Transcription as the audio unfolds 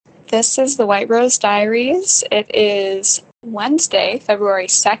This is the White Rose Diaries. It is Wednesday, February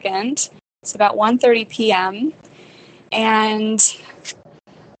 2nd. It's about 1:30 p.m. And,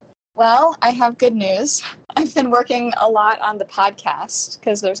 well, I have good news. I've been working a lot on the podcast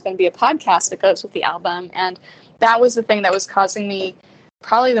because there's going to be a podcast that goes with the album. And that was the thing that was causing me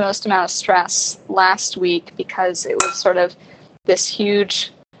probably the most amount of stress last week, because it was sort of this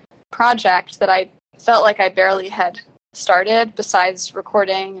huge project that I felt like I barely had started, besides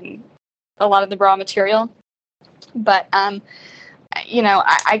recording and a lot of the raw material. But,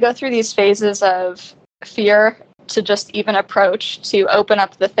 I go through these phases of fear to just even approach, to open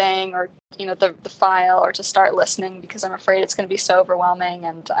up the thing or, the file, or to start listening, because I'm afraid it's going to be so overwhelming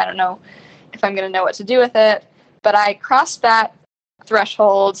and I don't know if I'm going to know what to do with it. But I crossed that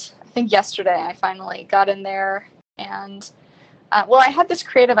threshold, I think yesterday. I finally got in there and I had this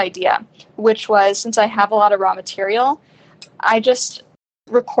creative idea, which was, since I have a lot of raw material, I just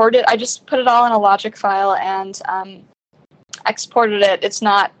put it all in a Logic file and exported it. It's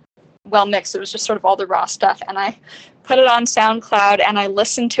not well mixed. It was just sort of all the raw stuff. And I put it on SoundCloud and I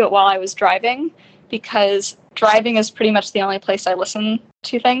listened to it while I was driving, because driving is pretty much the only place I listen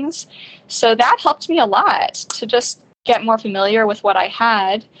to things. So that helped me a lot to just get more familiar with what I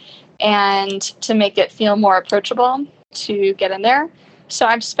had and to make it feel more approachable to get in there. So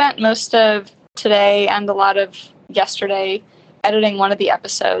I've spent most of today and a lot of yesterday editing one of the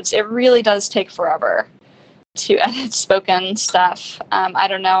episodes. It really does take forever to edit spoken stuff. I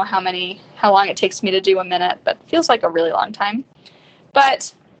don't know how long it takes me to do a minute, but it feels like a really long time.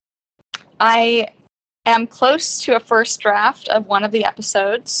 But I am close to a first draft of one of the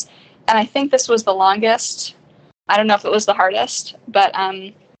episodes, and I think this was the longest. I don't know if it was the hardest, but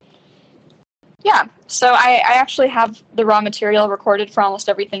so I actually have the raw material recorded for almost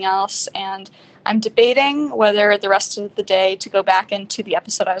everything else, and I'm debating whether the rest of the day to go back into the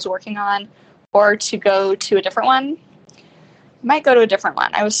episode I was working on or to go to a different one. I might go to a different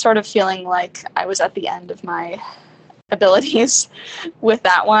one. I was sort of feeling like I was at the end of my abilities with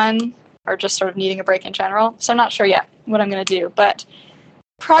that one, or just sort of needing a break in general. So I'm not sure yet what I'm going to do, but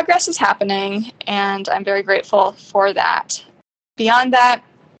progress is happening, and I'm very grateful for that. Beyond that,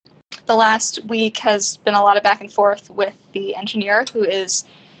 the last week has been a lot of back and forth with the engineer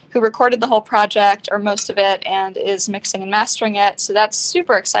who recorded the whole project, or most of it, and is mixing and mastering it. So that's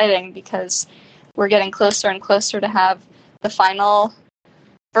super exciting, because we're getting closer and closer to have the final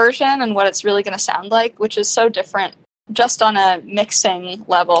version and what it's really going to sound like, which is so different just on a mixing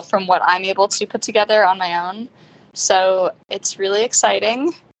level from what I'm able to put together on my own. So it's really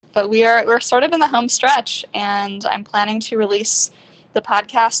exciting, but we're sort of in the home stretch, and I'm planning to release the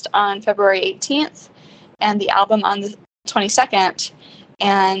podcast on February 18th and the album on the 22nd.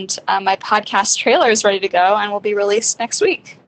 And my podcast trailer is ready to go and will be released next week.